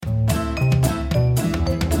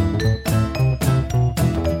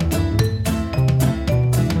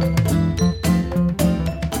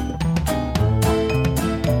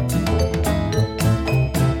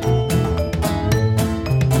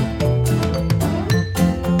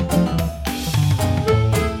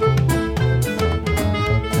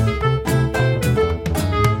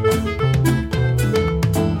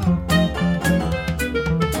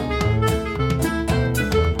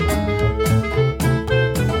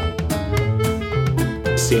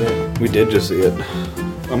seen it. We did just see it.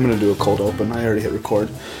 I'm going to do a cold open. I already hit record.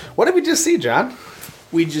 What did we just see, John?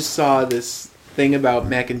 We just saw this thing about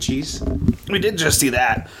mac and cheese. We did just see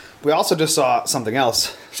that. We also just saw something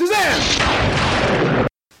else. SHAZAM!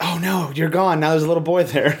 Oh no, you're gone. Now there's a little boy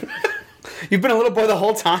there. You've been a little boy the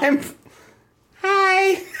whole time?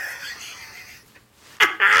 Hi.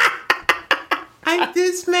 I'm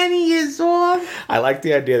this many years old. I like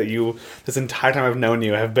the idea that you, this entire time I've known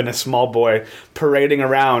you, have been a small boy parading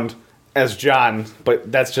around as John,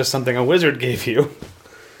 but that's just something a wizard gave you.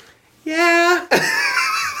 Yeah.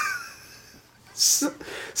 So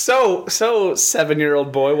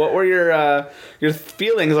 7-year-old boy, what were your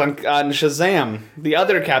feelings on SHAZAM, the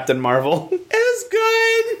other Captain Marvel? It was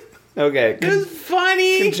good. Okay. It was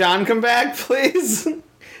funny. Can John come back, please?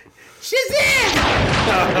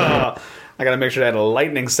 SHAZAM! I gotta make sure I had a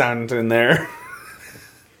lightning sound in there.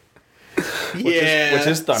 Which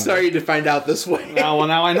is thunder. Sorry to find out this way. Oh, well,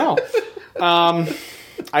 now I know.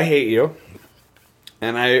 I hate you.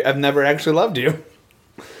 And I've never actually loved you.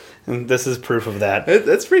 And this is proof of that.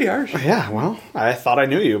 That's pretty harsh. Yeah, well, I thought I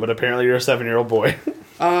knew you, but apparently you're a 7-year-old boy.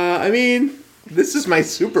 I mean, this is my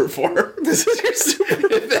super form. This is your super...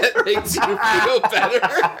 If that makes you feel better.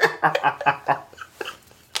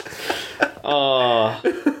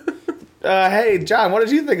 Hey, John, what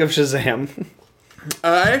did you think of SHAZAM?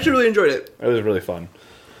 I actually really enjoyed it. It was really fun.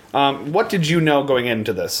 What did you know going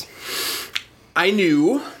into this? I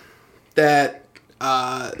knew that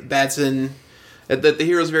Batson, that the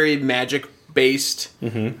hero's very magic based.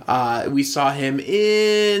 Mm-hmm. We saw him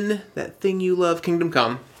in that thing you love, Kingdom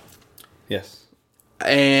Come. Yes.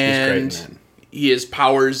 And he's great, man. He has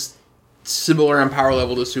powers similar on power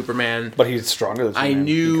level to Superman. But he's stronger than Superman. I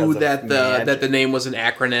knew that the name was an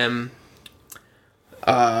acronym.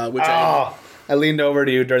 I leaned over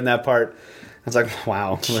to you during that part. I was like,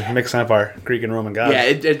 wow, we're mixing up our Greek and Roman gods. Yeah,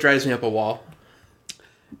 it drives me up a wall.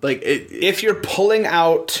 Like if you're pulling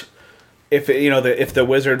out, if the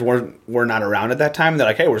wizards were not around at that time, they're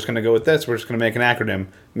like, hey, we're just going to go with this. We're just going to make an acronym.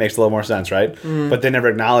 Makes a little more sense, right? Mm. But they never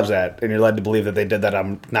acknowledge that, and you're led to believe that they did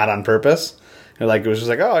that not on purpose. It was just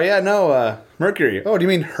like, oh yeah, no, Mercury. Oh, do you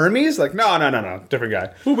mean Hermes? Like, no, different guy.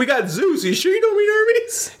 Well, we got Zeus. You sure you don't mean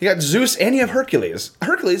Hermes? You got Zeus and you have Hercules.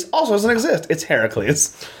 Hercules also doesn't exist. It's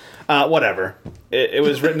Heracles. Whatever. It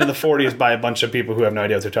was written in the 40s by a bunch of people who have no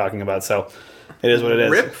idea what they're talking about, so it is what it is.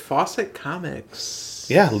 Rip Fawcett Comics.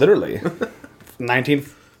 Yeah, literally.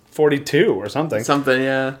 1942 or something. Something,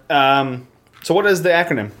 yeah. So what is the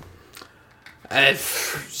acronym?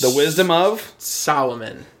 The wisdom of?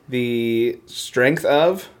 Solomon. The strength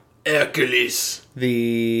of? Hercules.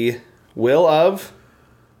 The will of?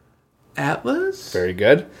 Atlas. Very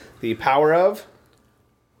good. The power of?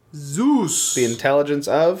 Zeus. The intelligence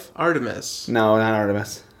of? Artemis. No, not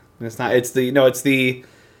Artemis. It's not. It's the. Like,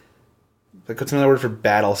 what's another word for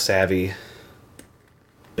battle savvy?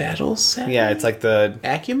 Battle savvy? Yeah, it's like the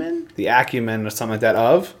acumen? The acumen or something like that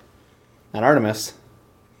of? Not Artemis.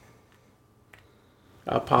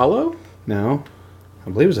 Apollo? No. I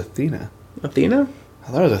believe it was Athena. Athena? I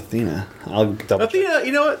thought it was Athena. I'll double Athena, check.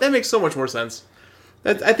 you know what? That makes so much more sense.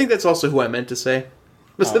 I think that's also who I meant to say.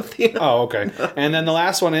 Was Athena. Oh, okay. And then the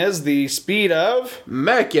last one is the speed of?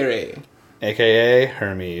 Mercury. A.K.A.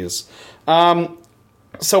 Hermes. So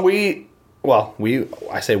I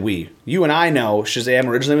say we. You and I know SHAZAM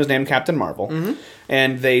originally was named Captain Marvel. Mm-hmm.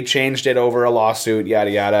 And they changed it over a lawsuit, yada,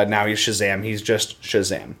 yada. Now he's SHAZAM. He's just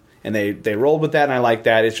SHAZAM. And they rolled with that, and I like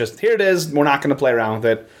that. It's just, here it is. We're not going to play around with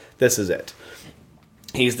it. This is it.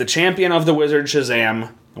 He's the champion of the wizard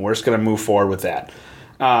SHAZAM, and we're just going to move forward with that.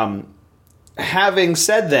 Having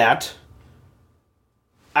said that,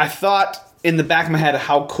 I thought in the back of my head,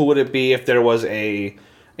 how cool would it be if there was a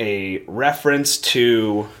reference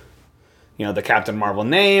to, the Captain Marvel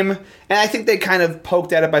name? And I think they kind of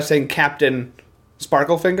poked at it by saying Captain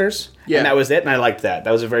Sparklefingers. Yeah. And that was it, and I liked that.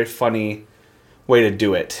 That was a very funny way to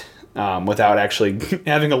do it without actually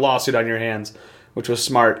having a lawsuit on your hands, which was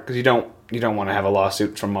smart because you don't want to have a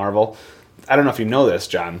lawsuit from Marvel. I don't know if you know this,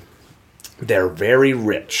 John. They're very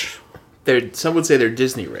rich. Some would say they're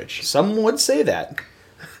Disney rich. Some would say that.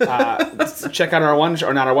 Check out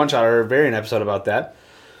our variant episode about that.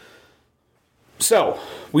 So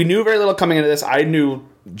we knew very little coming into this. I knew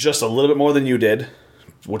just a little bit more than you did,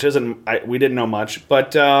 which we didn't know much.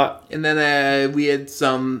 But and then we had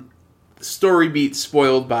some story beats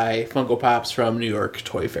spoiled by Funko Pops from New York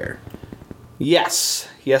Toy Fair. Yes,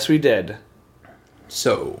 we did.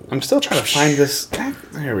 So I'm still trying to find this.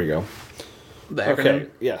 Here we go. The acronym. Okay.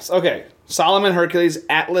 Yes. Okay. Solomon, Hercules,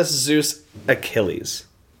 Atlas, Zeus, Achilles.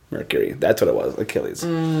 Mercury. That's what it was. Achilles.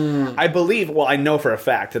 I believe. Well, I know for a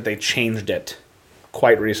fact that they changed it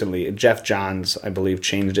quite recently. Jeff Johns, I believe,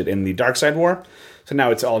 changed it in the Dark Side War. So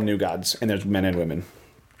now it's all new gods, and there's men and women,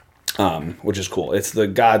 which is cool. It's the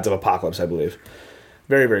gods of Apocalypse, I believe.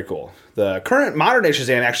 Very, very cool. The current modern day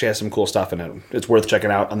Shazam actually has some cool stuff in it. It's worth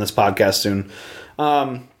checking out on this podcast soon.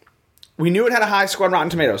 We knew it had a high score on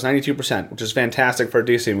Rotten Tomatoes, 92%, which is fantastic for a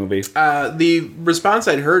DC movie. The response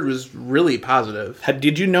I'd heard was really positive.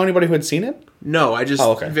 Did you know anybody who had seen it? No, I just...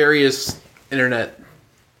 various internet...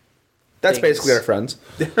 That's basically our friends.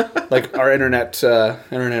 Like, our internet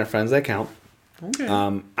friends, they count.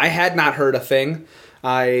 Okay. I had not heard a thing.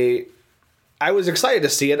 I was excited to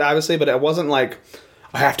see it, obviously, but it wasn't like,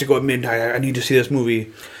 I have to go at midnight, I need to see this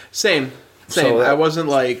movie. Same. So, I wasn't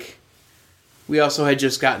like... We also had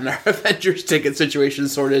just gotten our Avengers ticket situation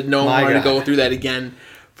sorted. No one wanted to go through that again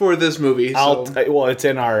for this movie. Well, it's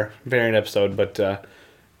in our variant episode, but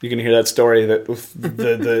you can hear that story, that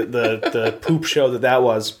the poop show that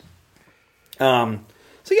was.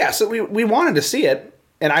 So we wanted to see it,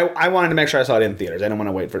 and I wanted to make sure I saw it in theaters. I didn't want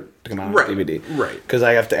to wait for it to come out on DVD. Right. Because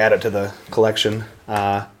I have to add it to the collection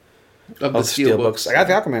of the Steelbooks. I got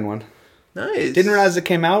the Aquaman one. Nice. Didn't realize it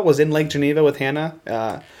came out. Was in Lake Geneva with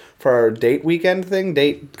Hannah for our date weekend thing,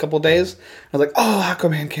 couple days. I was like, oh,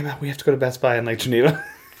 Aquaman came out. We have to go to Best Buy in Lake Geneva.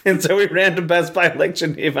 And so we ran to Best Buy in Lake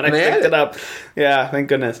Geneva, and I picked it up. Yeah, thank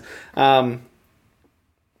goodness.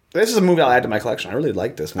 This is a movie I'll add to my collection. I really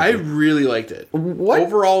liked this movie. I really liked it. What?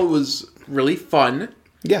 Overall, it was really fun.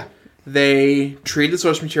 Yeah. They treated the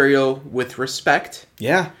source material with respect.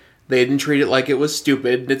 Yeah. They didn't treat it like it was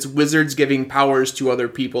stupid. It's wizards giving powers to other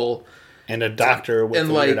people. And a doctor with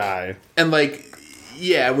a weird eye. And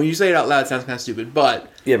yeah, when you say it out loud, it sounds kind of stupid, but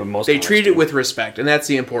they treat it with respect, and that's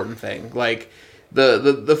the important thing. Like,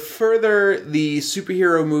 the further the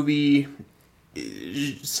superhero movie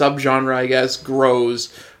subgenre, I guess,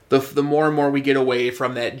 grows, the more and more we get away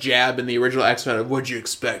from that jab in the original X-Men of, what'd you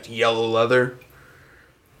expect, yellow leather?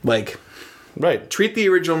 Like, treat the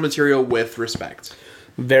original material with respect.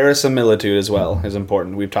 Verisimilitude as well is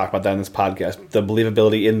important. We've talked about that in this podcast. The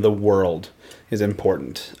believability in the world is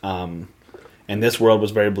important. And this world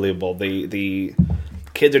was very believable. The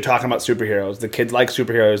kids are talking about superheroes. The kids like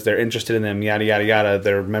superheroes. They're interested in them, yada, yada, yada.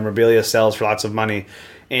 Their memorabilia sells for lots of money.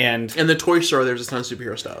 And in the toy store, there's a ton of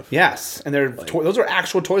superhero stuff. Yes. And those are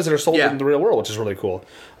actual toys that are sold in the real world, which is really cool.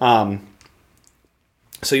 So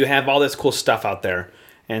you have all this cool stuff out there.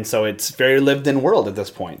 And so it's very lived-in world at this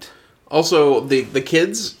point. Also, the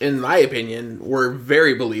kids, in my opinion, were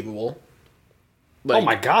very believable. Like, oh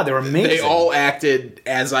my god, they were amazing. They all acted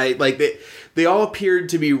as they all appeared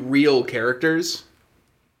to be real characters.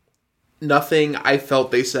 Nothing I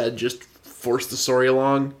felt they said just forced the story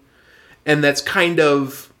along. And that's kind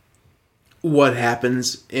of what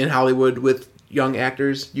happens in Hollywood with young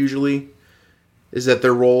actors, usually. Is that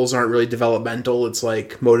their roles aren't really developmental. It's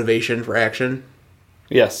like motivation for action.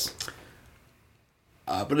 Yes.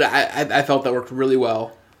 But I felt that worked really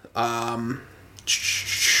well.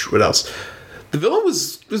 What else? The villain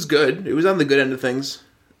was good. It was on the good end of things.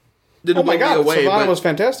 Didn't blow me away. Savannah was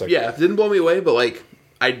fantastic. Yeah, didn't blow me away, but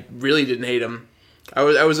I really didn't hate him. I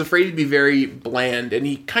was afraid he'd be very bland, and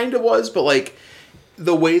he kind of was, but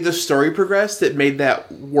the way the story progressed, it made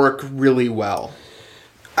that work really well.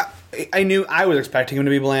 I knew I was expecting him to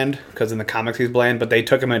be bland, because in the comics he's bland, but they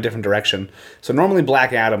took him in a different direction. So normally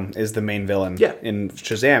Black Adam is the main villain in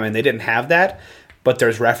Shazam, and they didn't have that, but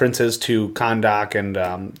there's references to Kahndaq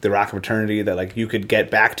and the Rock of Eternity that you could get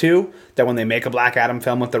back to, that when they make a Black Adam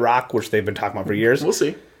film with The Rock, which they've been talking about for years. We'll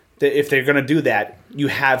see. If they're going to do that, you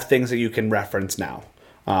have things that you can reference now.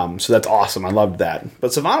 So that's awesome. I loved that.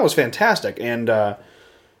 But Savannah was fantastic, and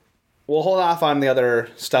we'll hold off on the other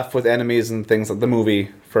stuff with enemies and things like the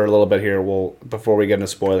movie for a little bit here. Before we get into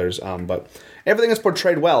spoilers. But everything is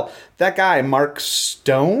portrayed well. That guy, Mark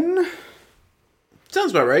Stone,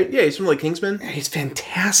 sounds about right. Yeah, he's from Kingsman. He's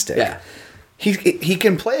fantastic. Yeah, he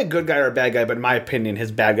can play a good guy or a bad guy, but in my opinion,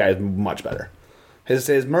 his bad guy is much better.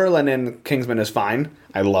 His Merlin in Kingsman is fine.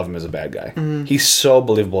 I love him as a bad guy. Mm-hmm. He's so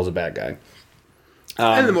believable as a bad guy.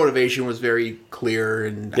 And the motivation was very clear,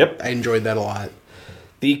 and I enjoyed that a lot.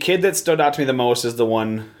 The kid that stood out to me the most is the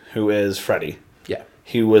one who is Freddy. Yeah.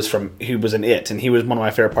 He was in It, and he was one of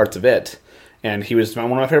my favorite parts of It. And he was one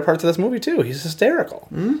of my favorite parts of this movie, too. He's hysterical.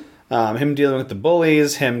 Mm-hmm. Him dealing with the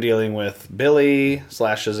bullies, him dealing with Billy /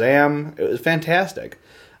 Shazam. It was fantastic.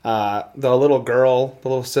 The little girl, the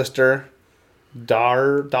little sister,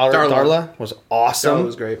 Darla was awesome. Darla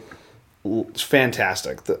was great. It's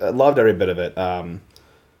fantastic. I loved every bit of it.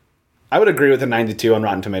 I would agree with a 92 on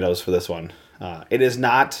Rotten Tomatoes for this one. It is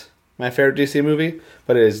not my favorite DC movie,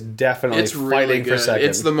 but it is definitely fighting for second.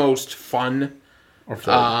 It's the most fun. Or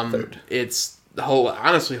third. It's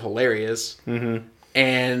honestly hilarious. Mm-hmm.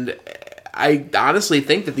 And I honestly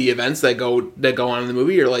think that the events that go on in the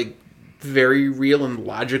movie are like very real and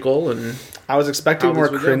logical. And I was expecting more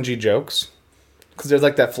cringy jokes. Because there's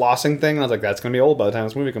like that flossing thing, and I was like, that's going to be old by the time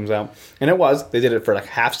this movie comes out. And it was. They did it for like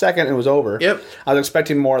half second, and it was over. Yep. I was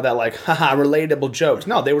expecting more of that, like, haha, relatable jokes.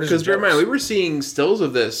 No, they were just jokes. Because bear in mind, we were seeing stills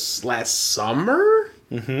of this last summer?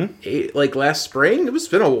 Mm-hmm. Like last spring? It's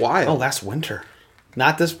been a while. Oh, last winter.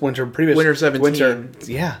 Not this winter, previous winter 17. Winter,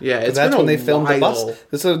 yeah. Yeah, it's that's been when they filmed while. the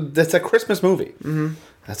bus. That's a Christmas movie. Mm-hmm.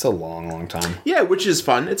 That's a long, long time. Yeah, which is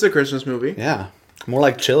fun. It's a Christmas movie. Yeah. More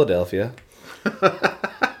like Philadelphia.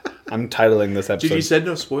 I'm titling this episode. You said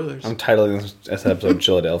no spoilers. I'm titling this episode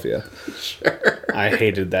Philadelphia. Sure. I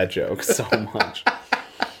hated that joke so much.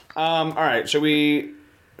 All right, should we... Is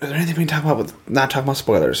there anything we can talk about with not talking about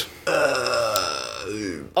spoilers?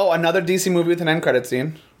 Oh, another DC movie with an end credit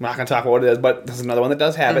scene. I'm not going to talk about what it is, but this is another one that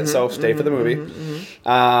does have it, so stay for the movie.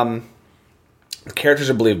 The characters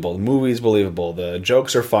are believable. The movie's believable. The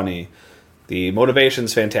jokes are funny. The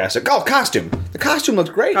motivation's fantastic. Oh, costume. The costume looks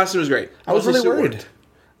great. Costume was great. I was really worried.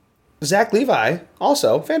 Zach Levi,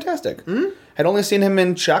 also fantastic. Mm-hmm. I'd only seen him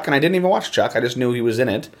in Chuck, and I didn't even watch Chuck. I just knew he was in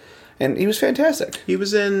it, and he was fantastic. He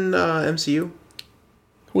was in MCU.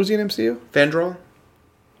 Who was he in MCU? Vandral.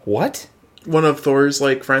 What? One of Thor's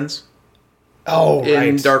like friends. Oh, right.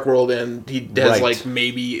 In Dark World, and he has like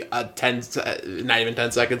maybe not even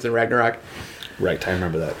 10 seconds in Ragnarok. Right, I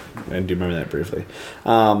remember that. I do remember that briefly.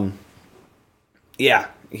 Yeah,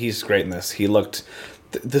 he's great in this. He looked.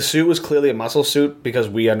 The suit was clearly a muscle suit because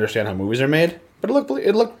we understand how movies are made, but it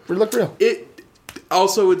looked real.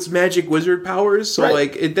 It's magic wizard powers, so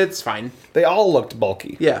right. That's fine. They all looked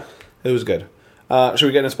bulky. Yeah, it was good. Should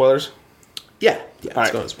we get into spoilers? Yeah.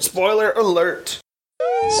 Let's go. Spoiler alert.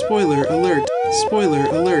 Spoiler alert. Spoiler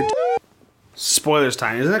alert. Spoilers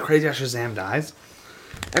time. Isn't that crazy how Shazam dies?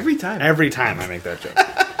 Every time I make that joke.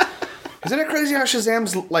 Isn't it crazy how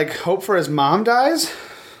Shazam's like hope for his mom dies?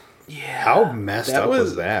 Yeah. How messed up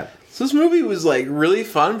was that? So this movie was like really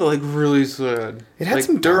fun, but like really sad. It had like,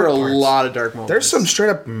 some there dark were a parts. lot of dark moments. There's some straight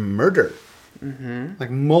up murder. Mm-hmm.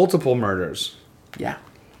 Like multiple murders. Yeah.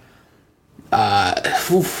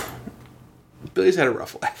 Billy's had a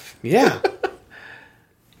rough life. Yeah.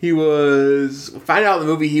 Find out in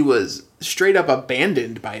the movie he was straight up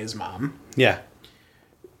abandoned by his mom. Yeah.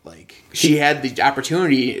 Like, she had the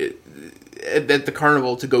opportunity at the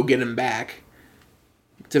carnival to go get him back.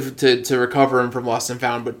 To recover him from Lost and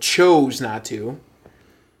Found, but chose not to.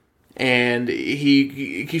 And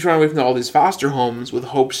he keeps running away from all these foster homes with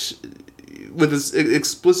this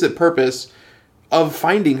explicit purpose of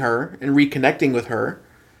finding her and reconnecting with her.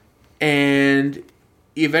 And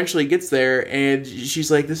he eventually gets there, and she's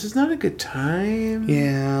like, "This is not a good time.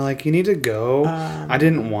 Yeah, like you need to go. I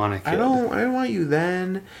didn't want a kid. I don't want you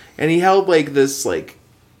then." And he held like this like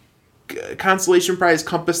consolation prize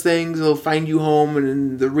compass things. It'll find you home,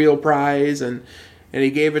 and the real prize, and he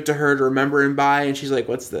gave it to her to remember him by. And she's like,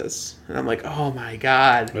 "What's this?" And I'm like, "Oh my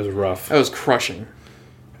god, it was rough. That was crushing.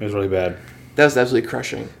 It was really bad. That was absolutely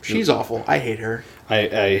crushing. She's awful. I hate her. I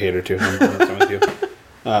hate her too. I'm with you.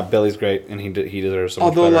 Billy's great, and he deserves so much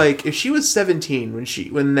Although, better. like, if she was 17 when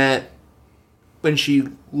she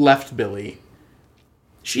left Billy,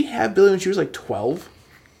 she had Billy when she was like 12.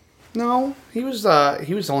 No, he was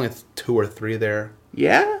only 2 or 3 there.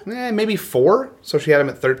 Yeah, maybe 4. So she had him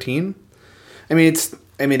at 13. I mean,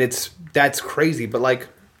 that's crazy, but like,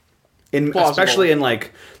 especially in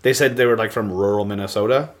like they said they were like from rural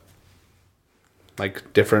Minnesota,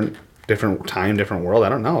 like different time, different world. I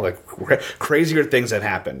don't know, like crazier things that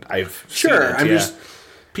happened. I've seen it, I'm just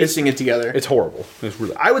piecing it together. It's horrible. It's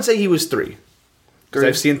really. I would say he was 3. Because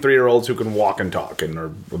I've seen 3-year-olds who can walk and talk and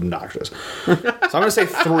are obnoxious. So I'm going to say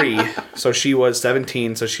 3. So she was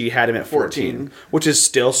 17, so she had him at 14. Which is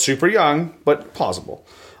still super young, but plausible.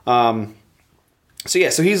 So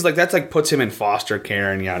he's like, that's like puts him in foster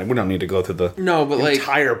care and yada. We don't need to go through the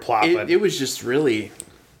entire plot. It was just really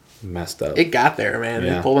messed up. It got there, man.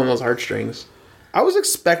 Yeah. It pulled on those heartstrings. I was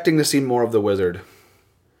expecting to see more of the wizard.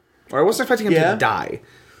 Or I wasn't expecting him to die.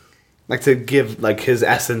 Like, to give, like, his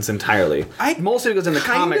essence entirely. Mostly because in the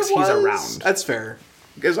comics, he's around. That's fair.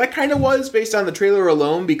 Because I kind of was, based on the trailer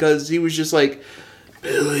alone, because he was just like,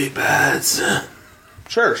 Billy Batson.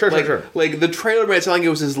 Sure. Like, the trailer made it sound like it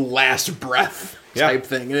was his last breath type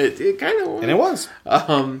thing. And it kind of was. And it was.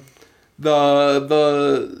 I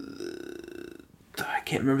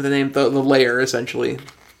can't remember the name. The layer, essentially.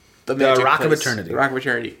 The Rock of Eternity. The Rock of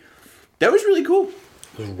Eternity. That was really cool.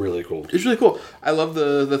 It was really cool. It's really cool. I love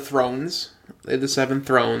the thrones. They had the 7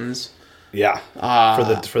 thrones. Yeah,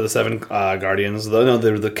 for the seven Guardians. No,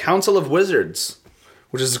 they're the Council of Wizards,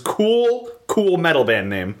 which is a cool metal band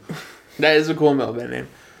name. That is a cool metal band name.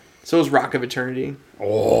 So is Rock of Eternity.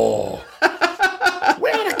 Oh,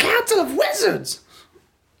 we're the Council of Wizards.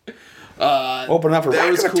 Open up for that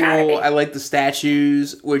Rock was of cool. Eternity. I like the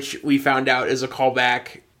statues, which we found out is a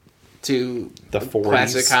callback to The 40s.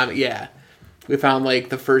 classic comic. Yeah. We found like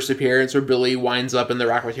the first appearance where Billy winds up in the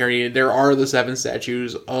Rock of Eternity. There are the 7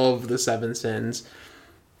 statues of the 7 sins,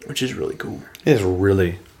 which is really cool. It is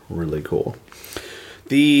really, really cool.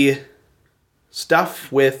 The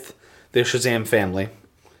stuff with the Shazam family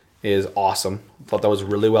is awesome. I thought that was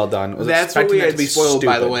really well done. That's what we had spoiled,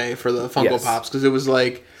 by the way, for the Funko Pops, because it was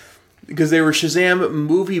like, because they were Shazam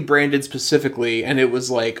movie branded specifically, and it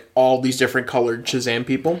was like all these different colored Shazam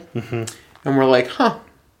people, and we're like, huh.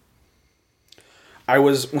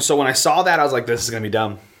 So when I saw that, I was like, this is gonna be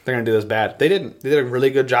dumb. They're gonna do this bad. They didn't. They did a really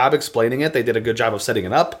good job explaining it. They did a good job of setting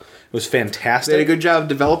it up. It was fantastic. They did a good job of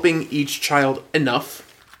developing each child enough,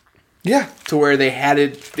 yeah, to where they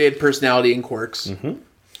had personality and quirks.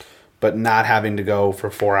 But not having to go for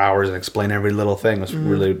 4 hours and explain every little thing was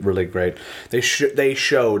really, really great. They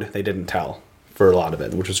showed, they didn't tell for a lot of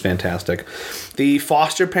it, which was fantastic. The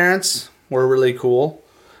foster parents were really cool.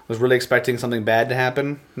 I was really expecting something bad to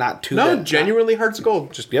happen. Not too bad. No, genuinely hearts of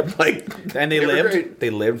gold. Just, yep. Like, and they lived. great. They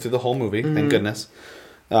lived through the whole movie. Thank goodness.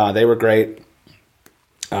 They were great.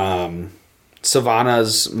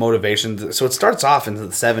 Savannah's motivation. So it starts off in the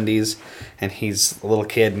 70s, and he's a little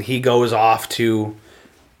kid, and he goes off to...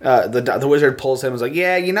 the wizard pulls him and is like,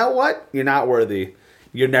 yeah, you know what? You're not worthy.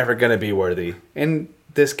 You're never going to be worthy. And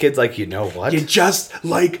this kid's like, you know what? You're just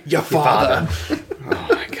like your father. Oh,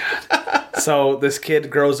 my God. So this kid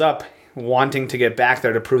grows up wanting to get back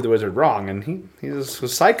there to prove the wizard wrong, and he was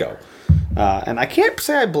psycho. And I can't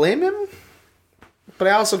say I blame him, but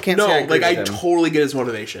I also can't say I agree with him. Totally get his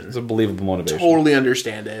motivation. It's a believable motivation. Totally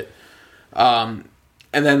understand it. And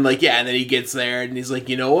then, and then he gets there, and he's like,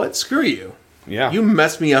 you know what? Screw you. Yeah. You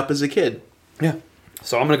messed me up as a kid. Yeah.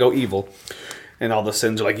 So I'm going to go evil. And all the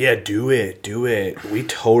sins are like, yeah, do it. We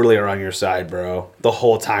totally are on your side, bro. The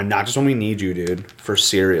whole time. Not just when we need you, dude. For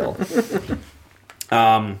cereal.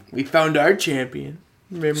 We found our champion.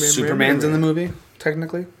 Superman's in the movie,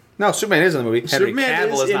 technically. No, Superman is in the movie. Superman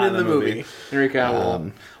is not in the movie. Henry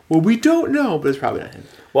Cavill. Well, we don't know, but it's probably not him.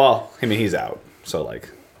 Well, I mean, he's out. So,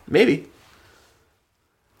 maybe.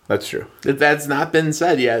 That's true. That's not been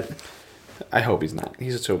said yet. I hope he's not.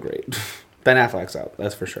 He's so great. Ben Affleck's out,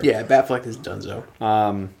 that's for sure. Yeah, Batfleck is donezo.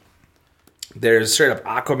 There's straight up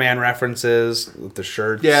Aquaman references with the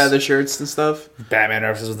shirts. Yeah, the shirts and stuff. Batman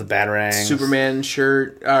references with the Batarangs. Superman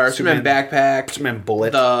shirt, Superman backpack. Superman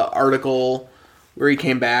bullet. The article where he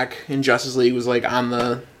came back in Justice League was on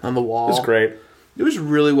the wall. It was great. It was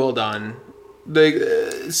really well done.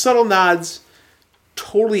 The subtle nods,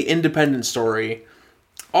 totally independent story.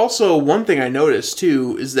 Also, one thing I noticed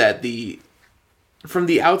too is that from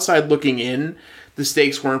the outside looking in, the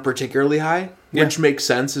stakes weren't particularly high, which makes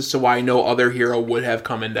sense as to why no other hero would have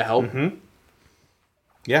come in to help. Mm-hmm.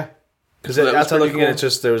 Yeah. Because outside looking in, it's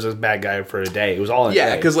just there was a bad guy for a day. It was all in a day.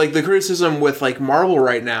 Yeah, because the criticism with Marvel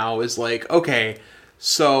right now is okay,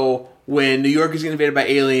 so when New York is getting invaded by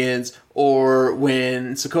aliens, or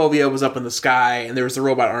when Sokovia was up in the sky and there was the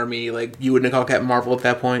robot army, you wouldn't have called Captain Marvel at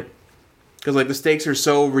that point? Because the stakes are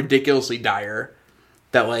so ridiculously dire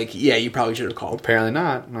that you probably should have called. Apparently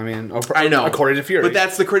not. I mean, I know, according to Fury, but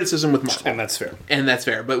that's the criticism with Marvel, and that's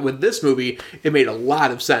fair. But with this movie, it made a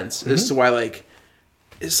lot of sense as to why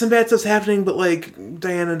some bad stuff's happening, but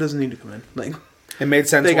Diana doesn't need to come in. It made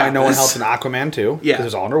sense why no one helped in Aquaman too. Yeah, because it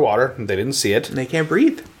was all underwater and they didn't see it. And they can't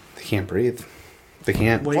breathe. They can't breathe. They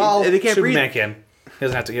can't. They can't Superman breathe. Can. He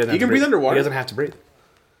doesn't have to. He can breathe underwater. He doesn't have to breathe.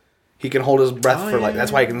 He can hold his breath for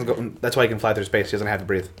That's why he can go. That's why he can fly through space. He doesn't have to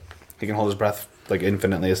breathe. He can hold his breath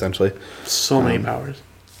infinitely, essentially. So many powers.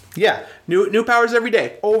 Yeah, new powers every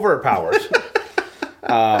day. Overpowered.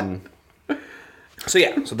 So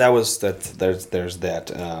that was that. There's that.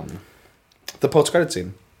 The post-credit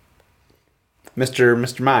scene.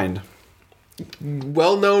 Mr. Mind.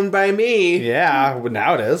 Well known by me. Yeah,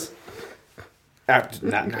 now it is. Not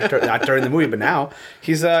during the movie, but now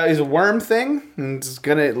he's a worm thing, and it's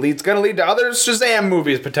gonna lead to other Shazam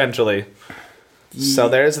movies potentially. So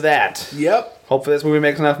there's that. Yep. Hopefully this movie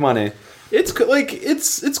makes enough money. It's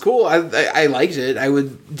it's cool. I liked it. I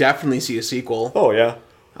would definitely see a sequel. Oh yeah.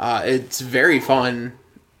 It's very fun.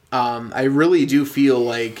 I really do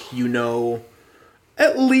feel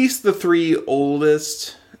at least the 3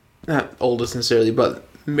 oldest, not oldest necessarily, but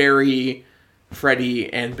Mary,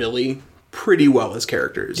 Freddie, and Billy pretty well as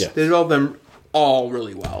characters. Yes. They develop them all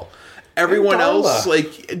really well. Everyone And Darla. else,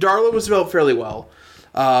 like, Darla was developed fairly well.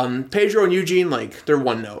 Pedro and Eugene, like, they're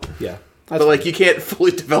one note. Yeah. But, like, you can't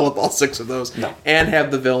fully develop all 6 of those. No. And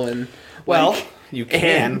have the villain. Well, like, you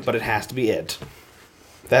can, but it has to be it.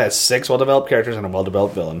 That has 6 well-developed characters and a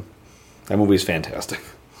well-developed villain. That movie's fantastic.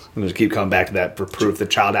 I'm just keep coming back to that for proof that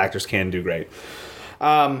child actors can do great.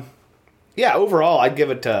 Yeah, overall, I'd give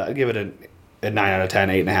it a 9 out of 10,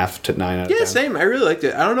 8.5 to 9 out of 10. Yeah, same. I really liked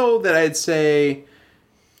it. I don't know that I'd say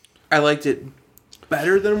I liked it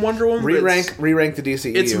better than Wonder Woman. Re-rank the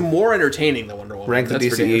DCEU. It's more entertaining than Wonder Woman. Rank the That's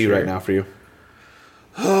for damn DCEU sure. right now for you.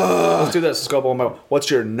 Let's do this. Let's go one by one. What's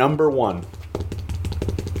your number 1?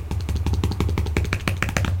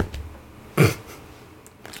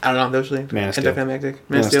 I don't know. Actually, Man of Steel. Anticlimactic.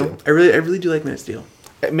 Man of Steel. I really do like Man of Steel.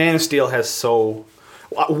 Man of Steel has so...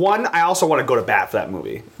 One, I also want to go to bat for that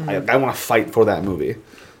movie. Mm-hmm. I want to fight for that movie.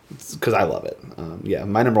 Because I love it. Yeah,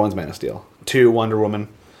 my number 1's Man of Steel. 2, Wonder Woman.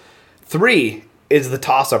 3 is the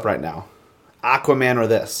toss-up right now. Aquaman or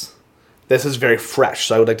this. This is very fresh,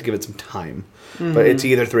 so I would like to give it some time. Mm-hmm. But it's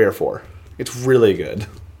either 3 or 4. It's really good.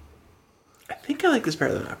 I think I like this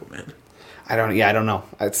better than Aquaman. I don't know.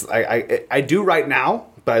 I do right now,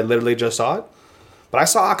 but I literally just saw it. But I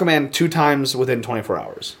saw Aquaman 2 times within 24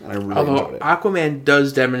 hours, and I really enjoyed it. Aquaman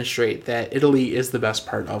does demonstrate that Italy is the best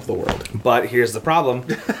part of the world. But here's the problem.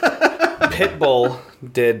 Pitbull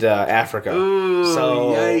did Africa. Ooh,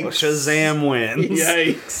 so yikes. Shazam wins.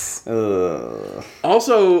 Yikes.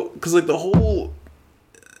 Also, because like the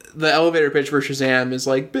elevator pitch for Shazam is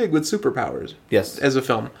like big with superpowers. Yes. As a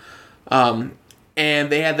film. And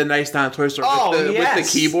they had the nice Don Toy Story with the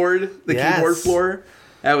keyboard, keyboard floor.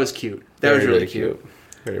 That was cute. That was really cute.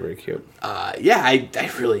 Very, very cute. Yeah, I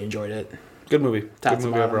really enjoyed it. Good movie. Top Good to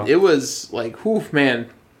movie bottom. overall. It was like, whew, man,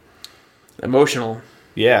 emotional.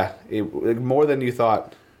 Yeah, more than you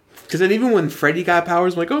thought. Because then even when Freddy got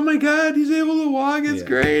powers, I'm like, oh my god, he's able to walk. It's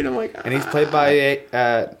great. I'm like, and he's played by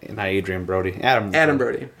not Adrian Brody, Adam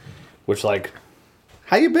Brody. Which like,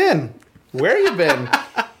 how you been? Where you been?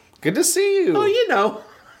 Good to see you. Oh, you know.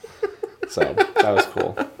 So that was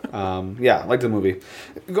cool. Yeah, I liked the movie.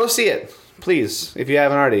 Go see it, please, if you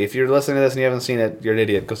haven't already. If you're listening to this and you haven't seen it, you're an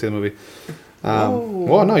idiot. Go see the movie.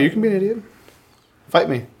 Well, no, you can be an idiot. Fight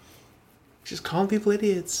me. Just calling people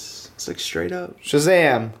idiots. It's like straight up.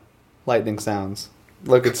 Shazam. Lightning sounds.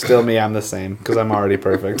 Look, it's still me. I'm the same because I'm already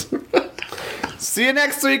perfect. See you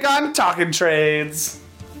next week on Talking Trades.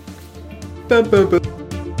 Bum, bum, bum.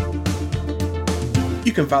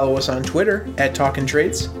 You can follow us on Twitter at Talkin'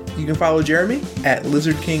 Trades. You can follow Jeremy at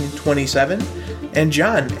LizardKing27 and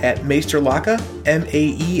John at Maesterlaka,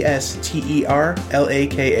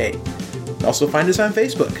 Maesterlaka. Also find us on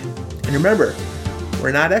Facebook. And remember,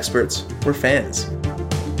 we're not experts, we're fans.